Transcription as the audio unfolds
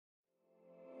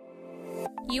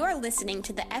You are listening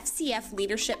to the FCF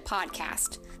Leadership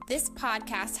Podcast. This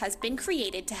podcast has been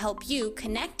created to help you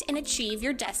connect and achieve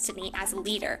your destiny as a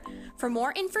leader. For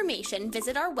more information,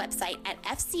 visit our website at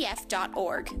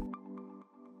fcf.org.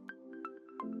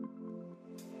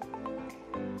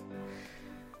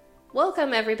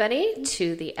 Welcome, everybody,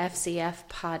 to the FCF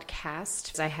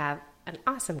Podcast. I have an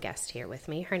awesome guest here with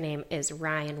me. Her name is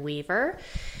Ryann Weaver.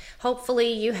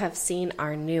 Hopefully you have seen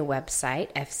our new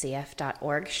website,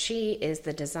 fcf.org. She is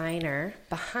the designer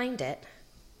behind it,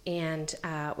 and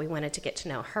we wanted to get to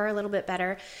know her a little bit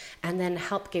better and then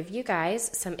help give you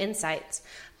guys some insights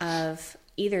of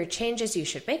either changes you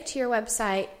should make to your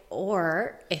website,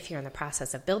 or if you're in the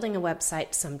process of building a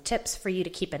website, some tips for you to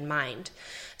keep in mind.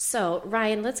 So,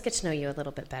 Ryann, let's get to know you a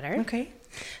little bit better. Okay.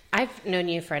 I've known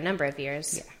you for a number of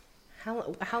years. Yeah.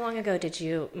 How long ago did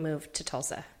you move to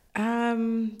Tulsa?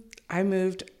 I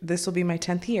moved, this will be my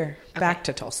 10th year back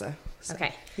to Tulsa. So,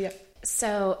 okay. Yep.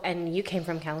 So, and you came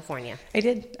from California. I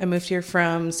did. I moved here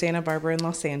from Santa Barbara in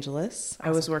Los Angeles. Awesome.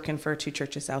 I was working for 2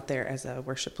 churches out there as a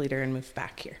worship leader and moved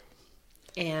back here.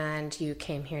 And you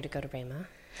came here to go to Rhema?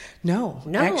 No.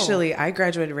 Actually, I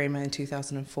graduated Rhema in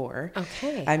 2004.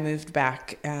 Okay. I moved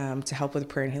back to help with the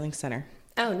Prayer and Healing Center.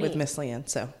 Oh, neat. With Miss Leanne.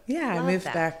 So, yeah, Love I moved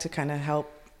back to kind of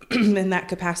help in that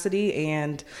capacity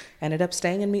and ended up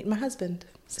staying and meeting my husband.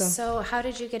 So how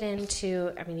did you get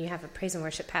into, I mean, you have a praise and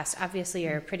worship past. Obviously,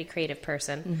 you're a pretty creative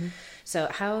person. Mm-hmm. So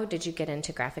how did you get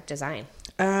into graphic design?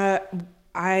 I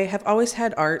have always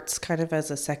had arts kind of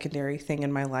as a secondary thing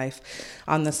in my life.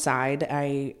 On the side,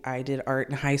 I did art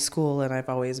in high school, and I've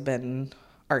always been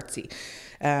artsy.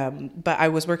 But I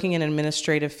was working in an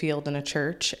administrative field in a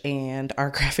church, and our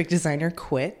graphic designer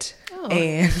quit. Oh.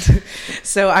 And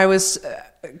so I was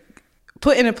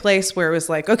put in a place where it was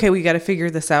like, okay, we got to figure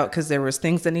this out, because there was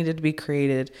things that needed to be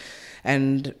created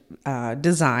and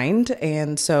designed.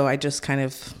 And so I just kind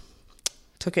of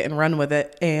took it and run with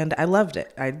it, and I loved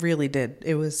it. I really did.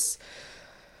 It was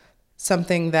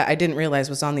something that I didn't realize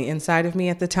was on the inside of me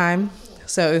at the time.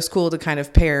 So it was cool to kind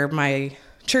of pair my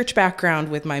church background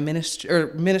with my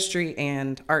ministry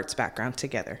and arts background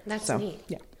together. That's neat.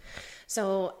 Yeah.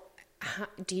 So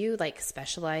do you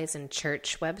specialize in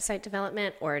church website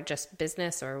development or just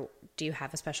business, or do you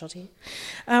have a specialty?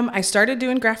 I started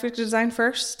doing graphic design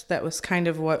first. That was kind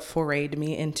of what forayed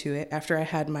me into it. After I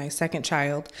had my second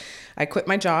child, I quit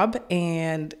my job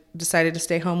and decided to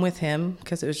stay home with him,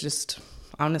 because it was just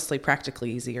honestly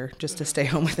practically easier just to stay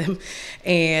home with him.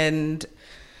 And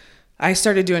I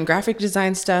started doing graphic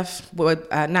design stuff,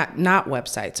 not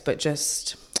websites, but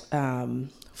just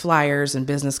flyers and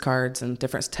business cards and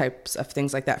different types of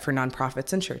things like that for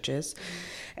nonprofits and churches.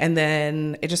 And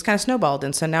then it just kind of snowballed.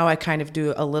 And so now I kind of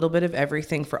do a little bit of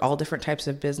everything for all different types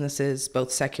of businesses,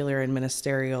 both secular and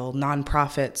ministerial,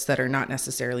 nonprofits that are not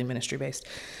necessarily ministry based.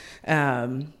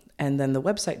 And then the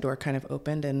website door kind of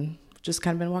opened, and just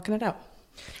kind of been walking it out.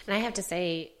 And I have to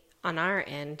say, on our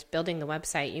end, building the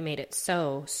website, you made it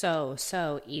so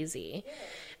easy.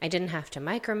 I didn't have to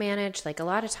micromanage. A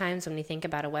lot of times when we think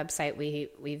about a website,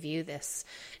 we view this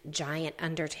giant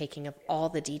undertaking of all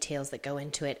the details that go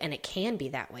into it, and it can be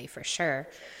that way for sure.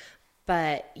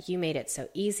 But you made it so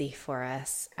easy for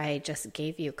us. I just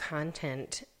gave you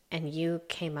content, and you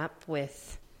came up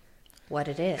with what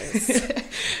it is.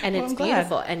 And it's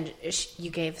beautiful. And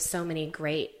you gave so many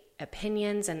great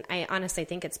opinions, and I honestly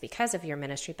think it's because of your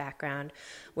ministry background,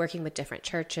 working with different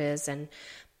churches, and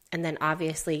then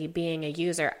obviously being a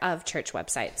user of church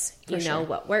websites. You know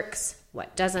what works,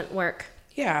 what doesn't work.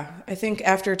 Yeah, I think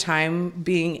after time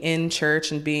being in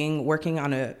church and working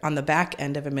on the back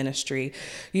end of a ministry,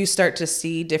 you start to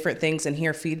see different things and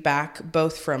hear feedback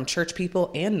both from church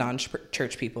people and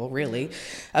non-church people, really,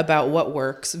 about what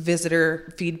works,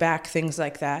 visitor feedback, things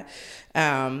like that,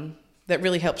 that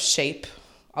really helps shape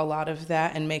a lot of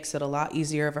that and makes it a lot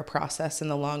easier of a process in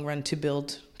the long run to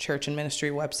build church and ministry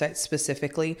websites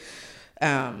specifically.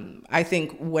 I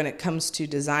think when it comes to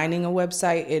designing a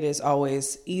website, it is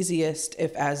always easiest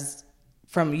if, as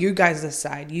from you guys'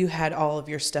 side, you had all of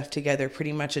your stuff together,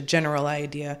 pretty much a general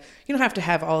idea. You don't have to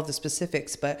have all of the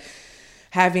specifics, but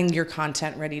having your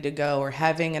content ready to go, or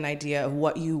having an idea of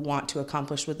what you want to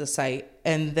accomplish with the site,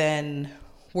 and then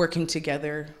working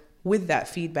together with that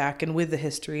feedback and with the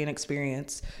history and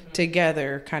experience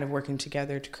together, kind of working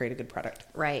together to create a good product.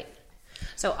 Right.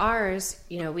 So ours,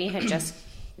 we had just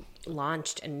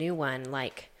launched a new one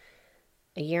a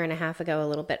year and a half ago, a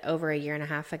little bit over a year and a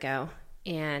half ago.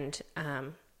 And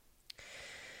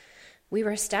we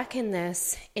were stuck in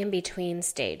this in-between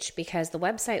stage, because the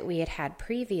website we had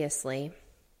previously,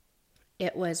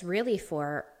 it was really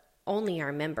for only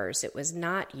our members. It was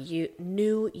not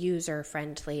new user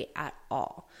friendly at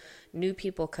all. New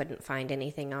people couldn't find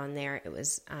anything on there. It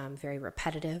was very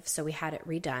repetitive, so we had it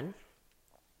redone.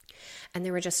 And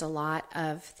there were just a lot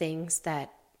of things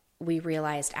that we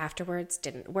realized afterwards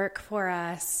didn't work for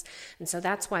us. And so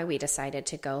that's why we decided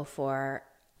to go for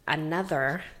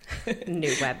another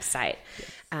new website.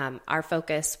 Our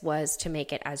focus was to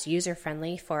make it as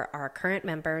user-friendly for our current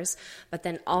members, but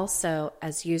then also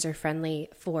as user-friendly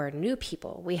for new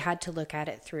people. We had to look at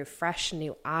it through fresh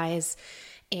new eyes,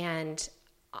 and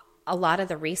a lot of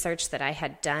the research that I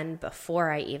had done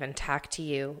before I even talked to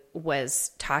you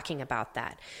was talking about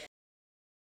that.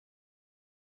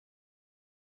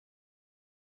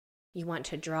 You want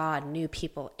to draw new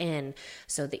people in.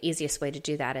 So the easiest way to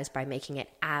do that is by making it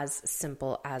as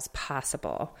simple as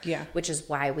possible. Yeah. Which is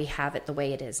why we have it the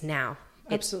way it is now.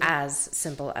 Absolutely. It's as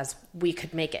simple as we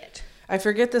could make it. I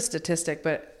forget the statistic,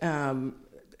 but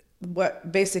what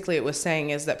basically it was saying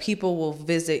is that people will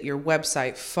visit your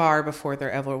website far before they're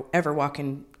ever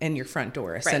walking in your front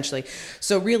door, essentially. Right.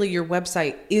 So really your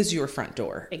website is your front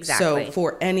door. Exactly. So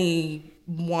for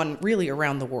anyone really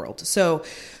around the world. So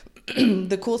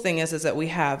the cool thing is that we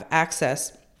have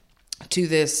access to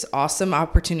this awesome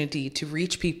opportunity to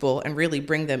reach people and really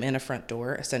bring them in a front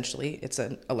door. Essentially, it's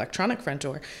an electronic front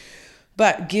door,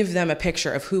 but give them a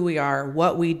picture of who we are,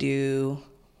 what we do,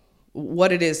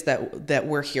 what it is that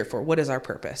we're here for. What is our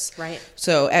purpose? Right.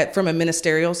 So from a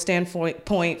ministerial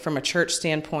standpoint, from a church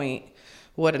standpoint,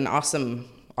 what an awesome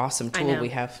tool we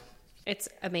have. It's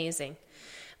amazing.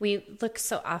 We look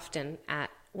so often at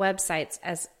websites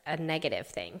as a negative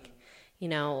thing. You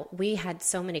know, we had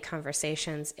so many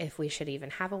conversations if we should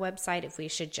even have a website, if we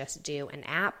should just do an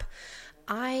app.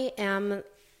 I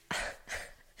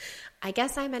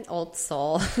guess I'm an old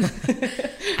soul.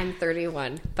 I'm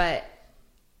 31, but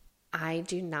I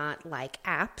do not like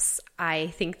apps. I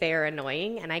think they are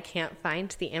annoying and I can't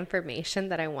find the information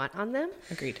that I want on them.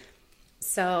 Agreed.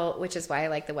 So, which is why I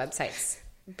like the websites.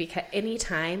 Because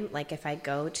anytime, like if I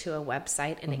go to a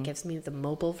website and it gives me the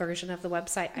mobile version of the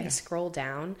website, I scroll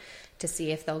down to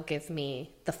see if they'll give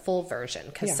me the full version,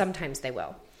 because sometimes they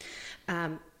will.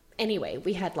 Anyway,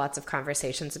 we had lots of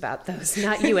conversations about those,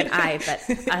 not you and I, but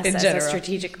us as a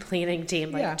strategic planning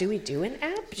team. Like, do we do an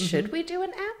app? Should we do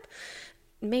an app?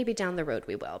 Maybe down the road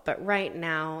we will. But right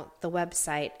now, the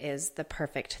website is the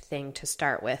perfect thing to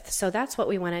start with. So that's what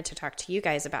we wanted to talk to you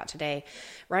guys about today.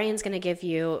 Ryan's going to give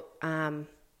you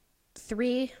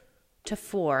 3 to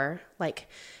 4 like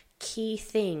key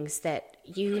things that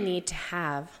you need to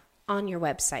have on your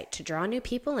website to draw new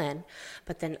people in,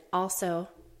 but then also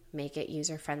make it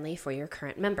user-friendly for your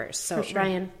current members. So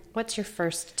Ryann, what's your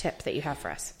first tip that you have for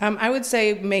us? I would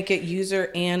say make it user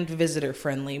and visitor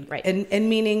friendly. Right. And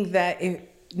meaning that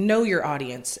know your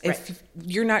audience. If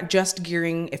you're not just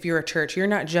gearing, if you're a church, you're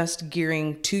not just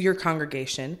gearing to your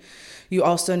congregation. You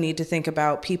also need to think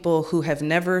about people who have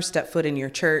never stepped foot in your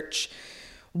church,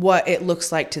 what it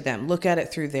looks like to them. Look at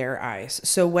it through their eyes.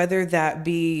 So whether that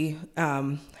be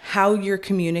how you're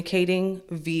communicating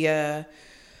via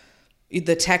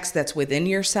the text that's within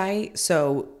your site.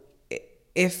 So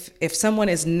if someone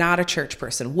is not a church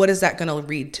person, what is that going to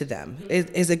read to them?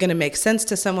 Is it going to make sense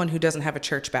to someone who doesn't have a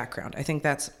church background? I think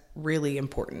that's really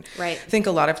important. Right. I think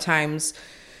a lot of times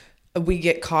we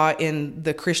get caught in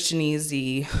the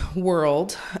Christianese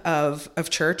world of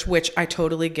church, which I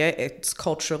totally get. It's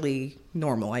culturally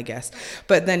normal, I guess.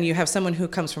 But then you have someone who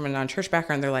comes from a non-church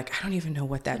background. They're like, I don't even know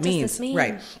what that means. Does this mean?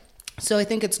 Right. So I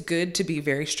think it's good to be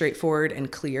very straightforward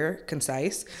and clear,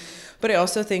 concise. But I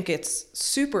also think it's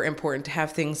super important to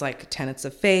have things like tenets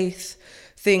of faith,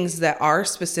 things that are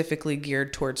specifically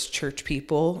geared towards church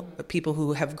people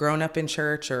who have grown up in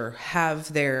church or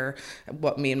have their,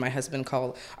 what me and my husband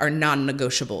call our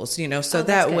non-negotiables, you know, so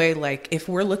that way, like if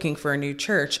we're looking for a new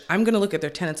church, I'm going to look at their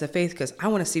tenets of faith because I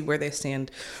want to see where they stand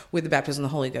with the baptism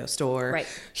of the Holy Ghost or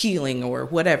healing or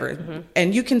whatever. Mm-hmm.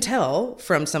 And you can tell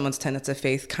from someone's tenets of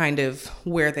faith kind of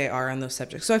where they are on those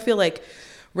subjects. So I feel like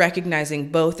recognizing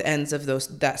both ends of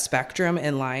that spectrum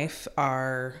in life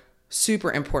are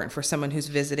super important for someone who's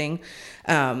visiting.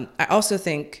 I also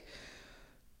think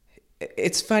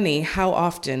it's funny how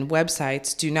often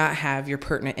websites do not have your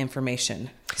pertinent information.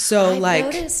 So I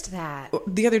noticed that.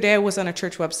 The other day I was on a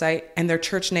church website and their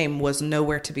church name was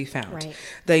nowhere to be found. Right.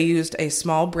 They used a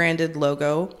small branded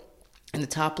logo in the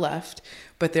top left,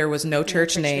 but there was no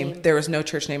church name. There was no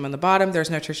church name on the bottom. There's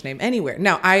no church name anywhere.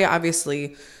 Now, I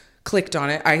obviously clicked on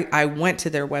it. I went to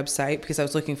their website because I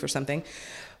was looking for something.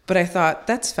 But I thought,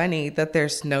 that's funny that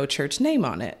there's no church name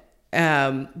on it.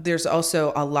 There's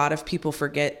also a lot of people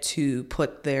forget to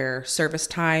put their service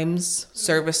times,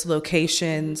 service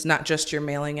locations, not just your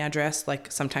mailing address,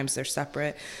 like sometimes they're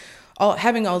separate.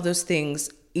 Having all those things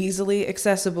easily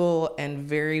accessible and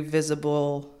very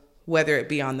visible, whether it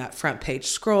be on that front page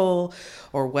scroll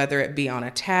or whether it be on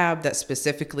a tab that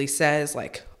specifically says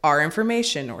like our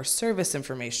information or service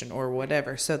information or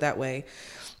whatever. So that way,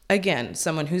 again,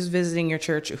 someone who's visiting your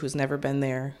church or who's never been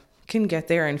there can get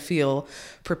there and feel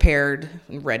prepared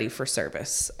and ready for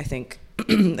service. I think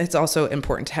it's also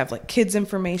important to have like kids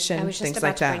information, I was just things about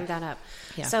like to that. bring that up.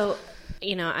 Yeah. So,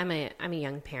 you know, I'm a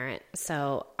young parent,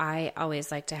 so I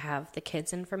always like to have the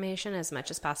kids' information as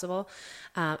much as possible.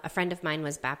 A friend of mine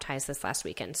was baptized this last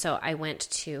weekend, so I went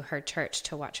to her church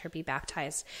to watch her be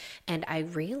baptized, and I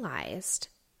realized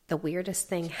the weirdest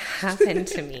thing happened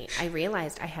to me. I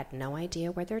realized I had no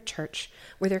idea where their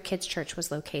kids' church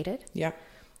was located. Yeah.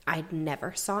 I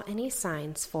never saw any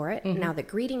signs for it. Mm-hmm. Now, the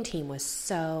greeting team was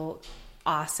so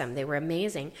awesome. They were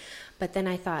amazing. But then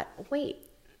I thought, wait,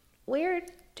 where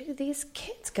do these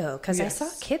kids go? Because I saw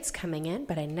kids coming in,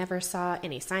 but I never saw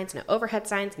any signs, no overhead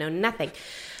signs, no nothing.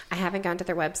 I haven't gone to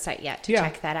their website yet to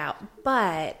check that out.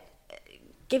 But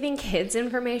giving kids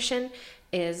information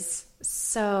is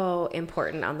so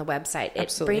important on the website.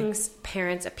 Absolutely. It brings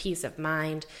parents a peace of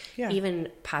mind, even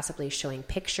possibly showing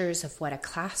pictures of what a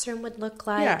classroom would look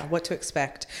like. Yeah, what to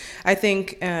expect. I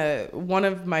think one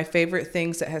of my favorite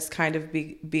things that has kind of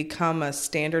become a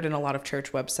standard in a lot of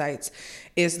church websites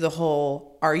is the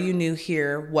whole, are you new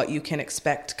here, what you can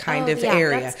expect kind of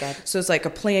area. That's good. So it's like a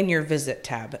plan your visit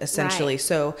tab, essentially. Right.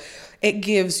 So it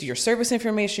gives your service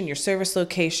information, your service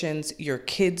locations, your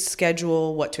kids'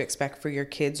 schedule, what to expect for your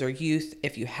kids or youth,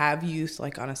 if you have youth,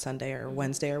 like on a Sunday or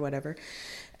Wednesday or whatever.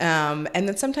 And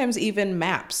then sometimes even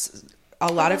maps.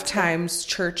 A lot of times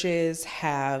churches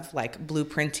have like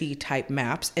blueprinty type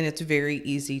maps, and it's very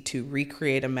easy to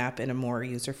recreate a map in a more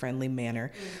user-friendly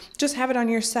manner. Just have it on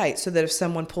your site so that if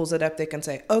someone pulls it up, they can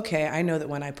say, okay, I know that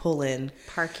when I pull in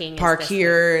park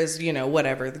here is, you know,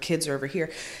 whatever, the kids are over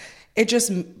here. It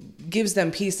just gives them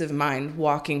peace of mind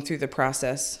walking through the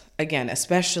process. Again,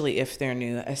 especially if they're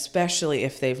new, especially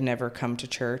if they've never come to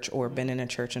church or been in a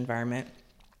church environment.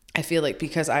 I feel like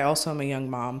because I also am a young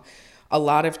mom, a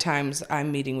lot of times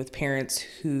I'm meeting with parents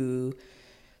who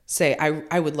say,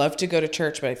 I would love to go to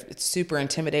church, but it's super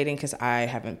intimidating because I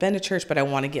haven't been to church, but I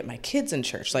want to get my kids in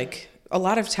church. Like a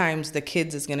lot of times the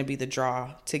kids is going to be the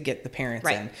draw to get the parents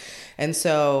in. And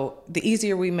so the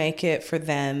easier we make it for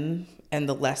them and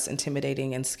the less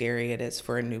intimidating and scary it is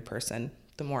for a new person,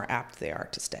 the more apt they are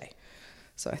to stay.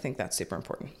 So I think that's super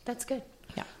important. That's good.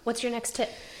 Yeah. What's your next tip?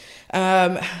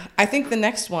 I think the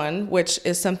next one, which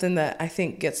is something that I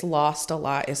think gets lost a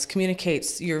lot, is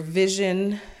communicates your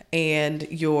vision and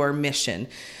your mission.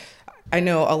 I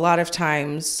know a lot of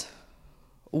times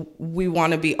we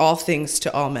want to be all things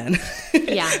to all men,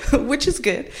 which is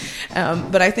good.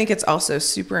 But I think it's also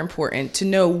super important to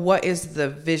know what is the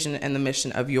vision and the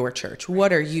mission of your church.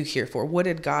 What are you here for? What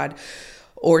did God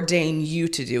ordain you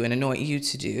to do and anoint you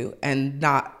to do, and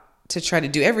not to try to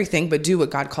do everything, but do what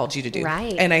God called you to do.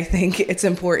 Right. And I think it's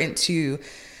important to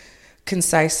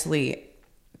concisely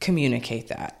communicate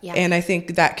that. Yeah. And I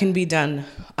think that can be done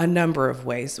a number of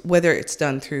ways, whether it's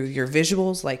done through your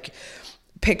visuals, like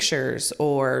pictures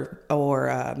or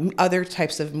other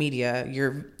types of media,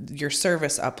 your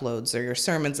service uploads or your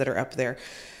sermons that are up there.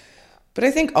 But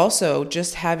I think also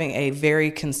just having a very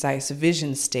concise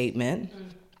vision statement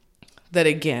that,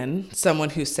 again, someone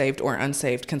who's saved or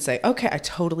unsaved can say, okay, I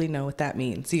totally know what that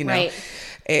means. You know, right.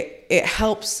 It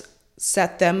helps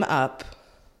set them up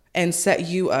and set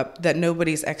you up that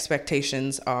nobody's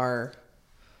expectations are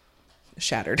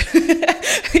shattered.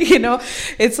 You know,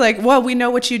 it's like, well, we know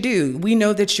what you do. We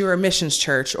know that you're a missions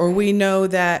church, or we know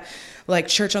that, like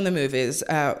Church on the Move is,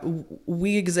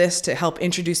 we exist to help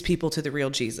introduce people to the real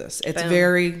Jesus. It's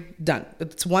very done.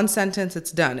 It's one sentence.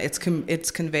 It's done. It's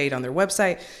conveyed on their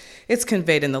website. It's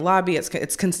conveyed in the lobby.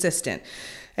 It's consistent.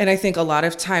 And I think a lot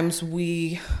of times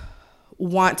we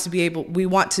want to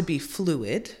be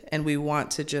fluid, and we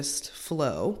want to just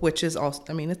flow, which is also,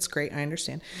 I mean, it's great. I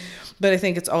understand. But I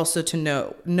think it's also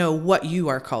to know what you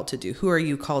are called to do. Who are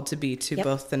you called to be to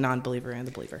both the non-believer and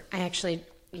the believer?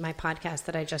 My podcast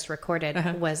that I just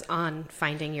recorded was on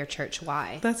finding your church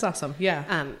why. That's awesome.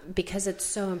 Yeah. Because it's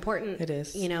so important. It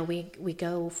is. You know, we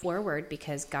go forward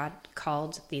because God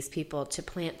called these people to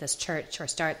plant this church or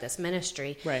start this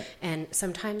ministry. Right. And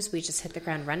sometimes we just hit the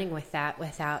ground running with that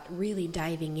without really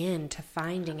diving into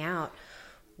finding out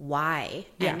why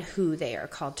and who they are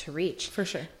called to reach. For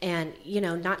sure. And, you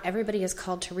know, not everybody is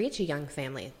called to reach a young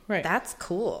family. Right. That's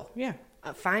cool. Yeah.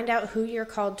 find out who you're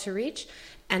called to reach,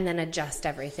 and then adjust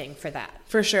everything for that.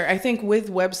 For sure. I think with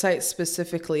websites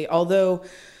specifically, although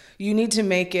you need to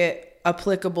make it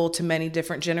applicable to many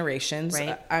different generations.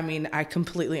 Right. I mean, I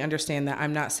completely understand that.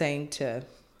 I'm not saying to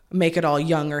make it all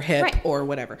young or hip or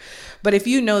whatever. But if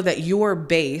you know that your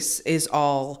base is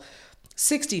all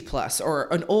 60 plus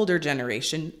or an older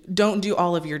generation, don't do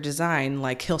all of your design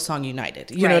like Hillsong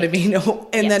United. You know what I mean?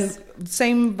 And then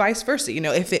same vice versa. You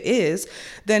know, if it is,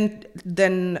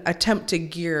 then attempt to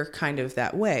gear kind of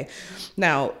that way.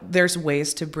 Now, there's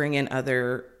ways to bring in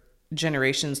other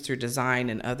generations through design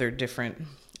and other different,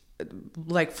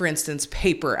 like for instance,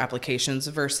 paper applications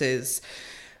versus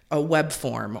a web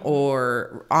form,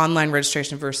 or online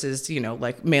registration versus, you know,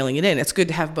 like mailing it in. It's good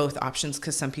to have both options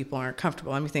because some people aren't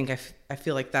comfortable. I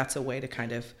feel like that's a way to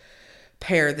kind of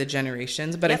pair the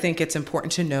generations, but I think it's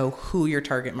important to know who your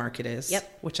target market is,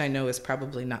 which I know is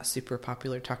probably not super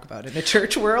popular to talk about in the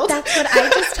church world. That's what I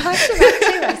just talked about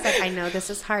too. I said, I know this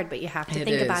is hard, but you have to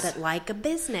think about it like a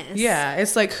business. Yeah.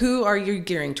 It's like, who are you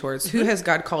gearing towards? Who has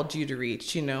God called you to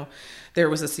reach? You know, there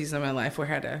was a season of my life where I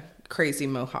had a crazy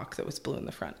mohawk that was blue in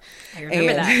the front. I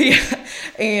remember that. Yeah,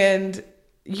 and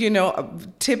you know,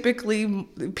 typically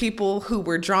people who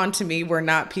were drawn to me were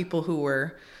not people who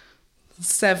were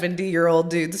 70-year-old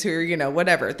dudes who are, you know,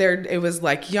 whatever. It was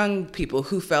like young people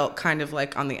who felt kind of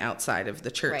like on the outside of the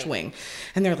church wing.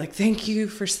 And they're like, thank you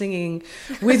for singing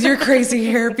with your crazy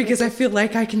hair because I feel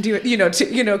like I can do it, you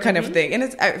know, kind of thing. And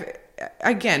it's,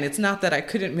 again, it's not that I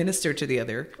couldn't minister to the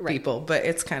other people, but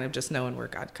it's kind of just knowing where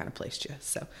God kind of placed you.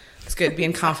 So it's good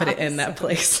being confident in that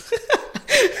place.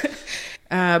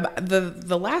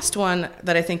 The last one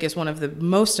that I think is one of the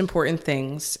most important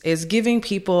things is giving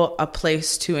people a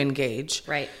place to engage.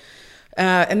 Right.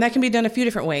 And that can be done a few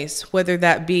different ways, whether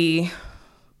that be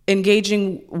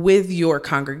engaging with your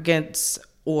congregants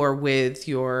or with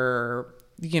your,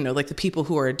 you know, like the people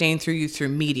who are ordained through you through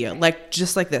media, like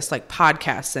just like this, like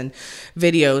podcasts and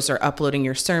videos, or uploading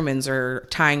your sermons or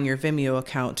tying your Vimeo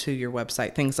account to your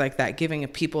website, things like that, giving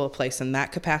people a place in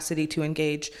that capacity to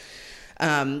engage.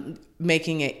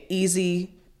 Making it easy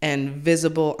and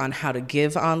visible on how to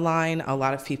give online. A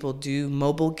lot of people do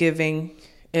mobile giving.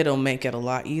 It'll make it a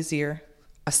lot easier.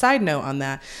 A side note on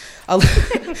that,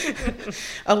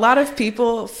 a lot of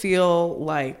people feel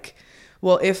like,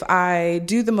 well, if I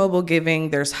do the mobile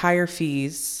giving, there's higher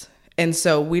fees. And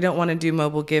so we don't want to do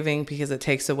mobile giving because it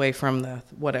takes away from the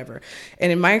whatever.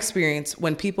 And in my experience,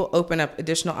 when people open up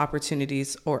additional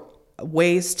opportunities or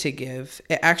ways to give,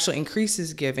 it actually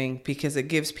increases giving because it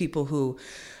gives people who,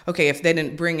 okay, if they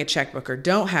didn't bring a checkbook or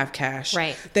don't have cash,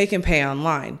 they can pay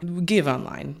online, give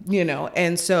online, you know?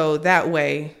 And so that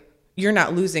way you're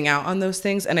not losing out on those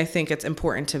things. And I think it's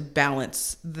important to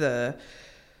balance the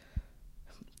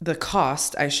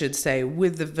cost, I should say,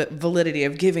 with the validity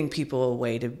of giving people a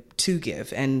way to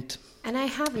give and I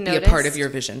have be a part of your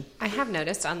vision. I have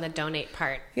noticed on the donate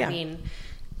part, I mean,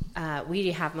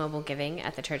 we have mobile giving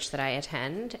at the church that I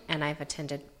attend, and I've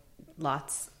attended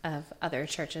lots of other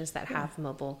churches that have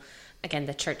mobile. Again,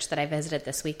 the church that I visited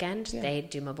this weekend, they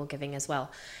do mobile giving as well.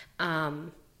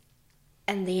 And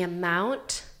the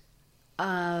amount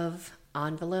of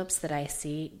envelopes that I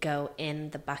see go in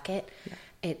the bucket,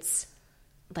 it's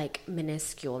like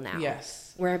minuscule now.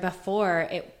 Yes. Where before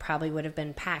it probably would have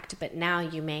been packed, but now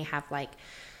you may have, like,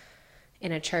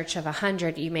 in a church of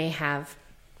 100, you may have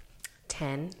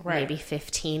 10, maybe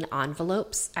 15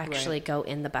 envelopes actually go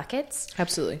in the buckets.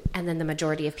 Absolutely. And then the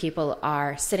majority of people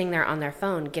are sitting there on their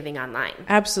phone giving online.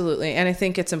 Absolutely. And I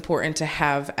think it's important to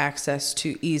have access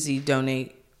to easy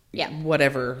donate,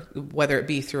 whatever, whether it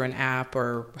be through an app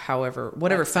or whatever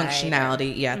website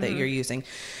functionality that you're using.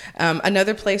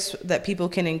 Another place that people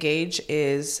can engage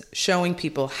is showing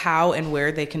people how and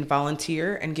where they can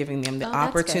volunteer and giving them the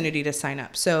opportunity to sign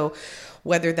up. So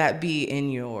whether that be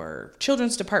in your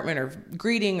children's department or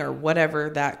greeting or whatever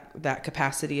that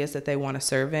capacity is that they want to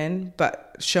serve in,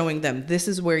 but showing them this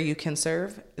is where you can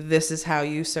serve, this is how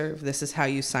you serve, this is how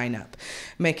you sign up,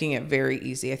 making it very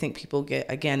easy. I think people get,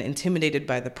 again, intimidated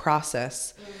by the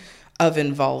process of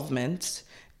involvement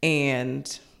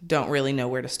and don't really know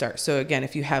where to start. So again,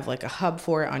 if you have like a hub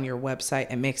for it on your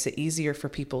website, it makes it easier for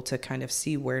people to kind of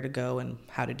see where to go and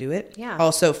how to do it. Yeah.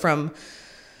 Also from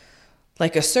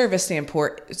like a service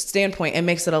standpoint, it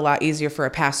makes it a lot easier for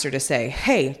a pastor to say,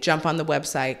 hey, jump on the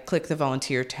website, click the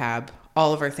volunteer tab.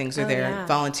 All of our things are there.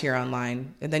 Volunteer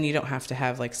online. And then you don't have to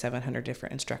have like 700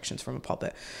 different instructions from a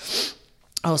pulpit.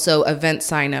 Also event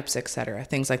signups, etc.,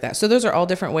 things like that. So those are all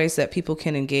different ways that people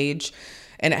can engage,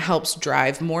 and it helps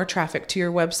drive more traffic to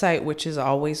your website, which is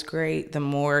always great. The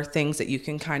more things that you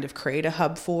can kind of create a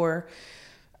hub for,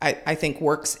 I think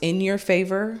works in your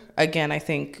favor. Again, I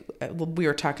think we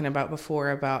were talking about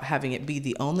before about having it be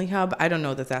the only hub. I don't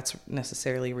know that that's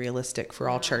necessarily realistic for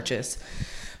all churches.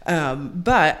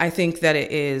 But I think that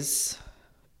it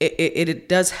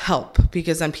does help,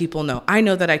 because then people know. I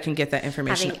know that I can get that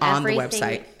information on the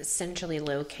website. Centrally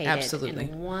located Absolutely.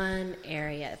 in one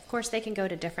area. Of course, they can go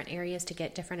to different areas to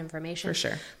get different information. For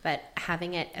sure. But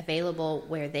having it available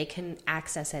where they can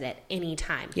access it at any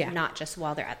time, not just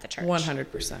while they're at the church.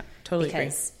 100%. Totally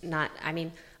because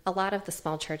agree. A lot of the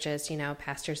small churches,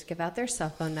 pastors give out their cell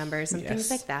phone numbers and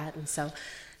things like that. And so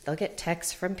they'll get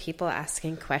texts from people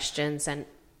asking questions, and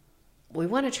we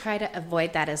want to try to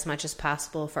avoid that as much as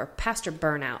possible for pastor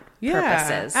burnout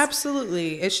purposes.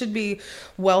 Absolutely. It should be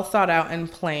well thought out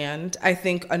and planned. I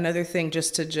think another thing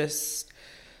just to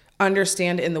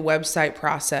understand in the website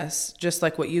process, just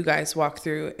like what you guys walk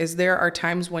through, is there are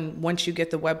times when once you get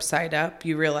the website up,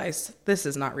 you realize this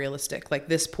is not realistic, like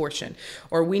this portion,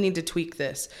 or we need to tweak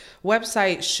this.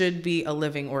 Website should be a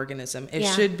living organism. It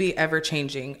should be ever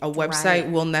changing. A website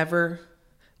will never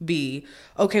be,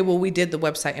 okay, well, we did the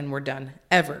website and we're done,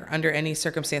 ever, under any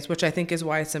circumstance, which I think is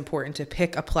why it's important to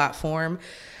pick a platform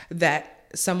that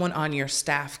someone on your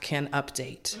staff can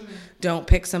update. Don't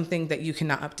pick something that you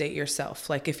cannot update yourself.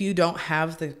 Like, if you don't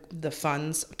have the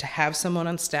funds to have someone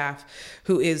on staff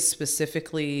who is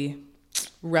specifically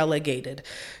relegated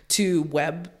to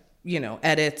web,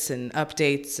 edits and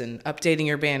updates and updating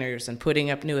your banners and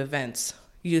putting up new events,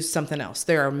 use something else.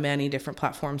 There are many different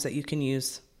platforms that you can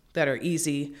use that are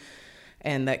easy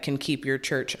and that can keep your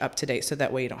church up to date, so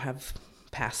that way you don't have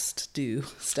past due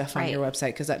stuff on your website,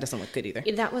 because that doesn't look good either.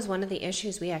 That was one of the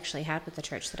issues we actually had with the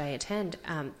church that I attend.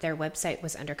 Their website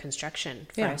was under construction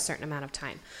for a certain amount of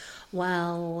time.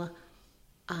 Well,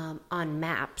 on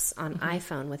Maps, on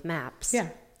iPhone with Maps,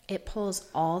 it pulls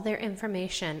all their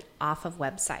information off of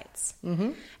websites.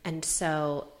 And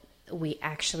so we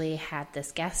actually had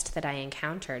this guest that I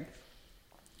encountered,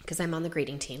 because I'm on the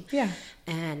greeting team.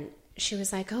 And she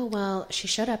was like, oh, well, she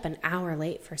showed up an hour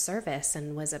late for service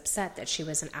and was upset that she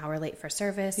was an hour late for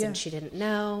service and she didn't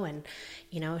know. And,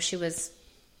 she was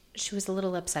a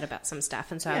little upset about some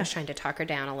stuff. And so I was trying to talk her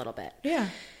down a little bit.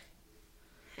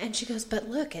 And she goes, but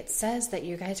look, it says that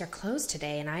you guys are closed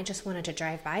today, and I just wanted to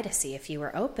drive by to see if you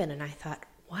were open. And I thought,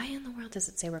 why in the world does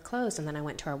it say we're closed? And then I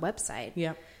went to our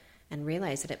website. And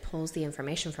realize that it pulls the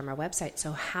information from our website.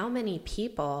 So how many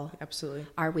people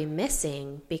are we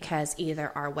missing because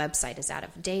either our website is out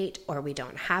of date or we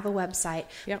don't have a website?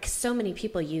 Because so many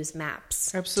people use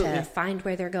Maps to find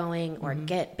where they're going or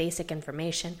get basic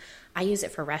information. I use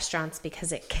it for restaurants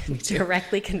because it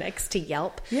directly connects to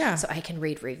Yelp. So I can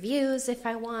read reviews if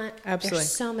I want. There's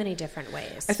so many different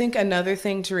ways. I think another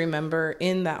thing to remember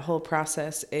in that whole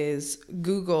process is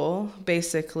Google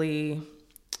basically,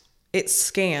 it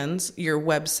scans your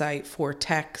website for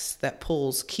text that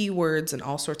pulls keywords and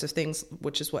all sorts of things,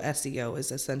 which is what SEO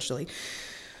is essentially.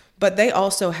 But they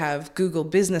also have Google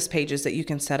business pages that you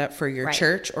can set up for your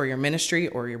church or your ministry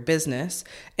or your business.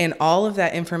 And all of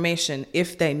that information,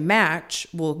 if they match,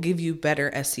 will give you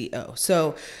better SEO.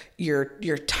 So your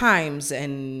times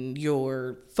and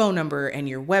your phone number and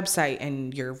your website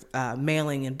and your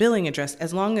mailing and billing address,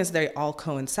 as long as they all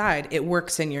coincide, it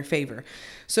works in your favor.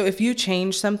 So if you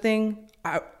change something,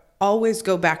 always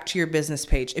go back to your business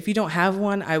page. If you don't have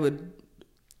one, I would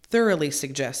thoroughly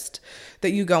suggest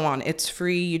that you go on. It's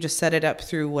free. You just set it up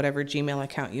through whatever Gmail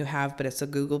account you have, but it's a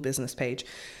Google business page.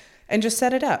 And just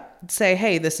set it up. Say,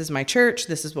 hey, this is my church.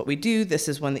 This is what we do. This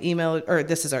is when the email, or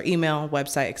this is our email,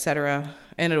 website, etc.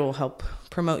 And it will help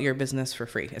promote your business for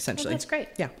free, essentially. Oh, that's great.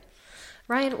 Yeah.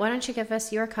 Ryan, why don't you give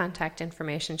us your contact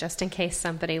information just in case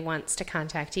somebody wants to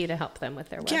contact you to help them with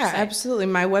their website? Yeah, absolutely.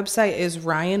 My website is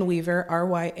Ryann Weaver,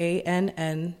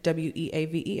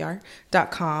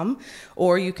 RYANNWEAVER.com,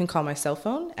 or you can call my cell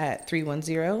phone at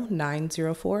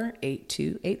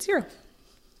 310-904-8280.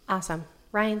 Awesome.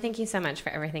 Ryan, thank you so much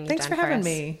for everything you've done for us. Thanks for having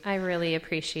me. I really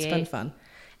appreciate It's been fun.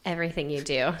 Everything you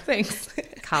do. Thanks.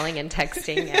 Calling and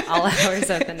texting at all hours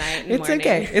of the night and it's morning. It's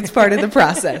okay. It's part of the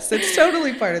process. It's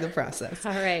totally part of the process.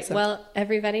 All right. So. Well,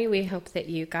 everybody, we hope that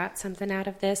you got something out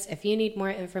of this. If you need more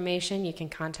information, you can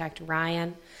contact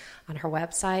Ryann on her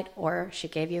website, or she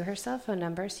gave you her cell phone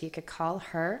number, so you could call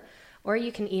her, or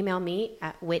you can email me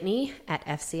at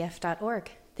whitney@fcf.org.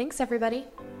 Thanks, everybody.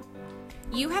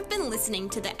 You have been listening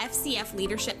to the FCF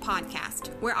Leadership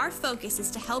Podcast, where our focus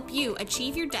is to help you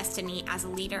achieve your destiny as a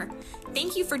leader.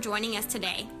 Thank you for joining us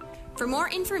today. For more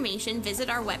information, visit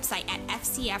our website at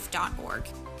fcf.org.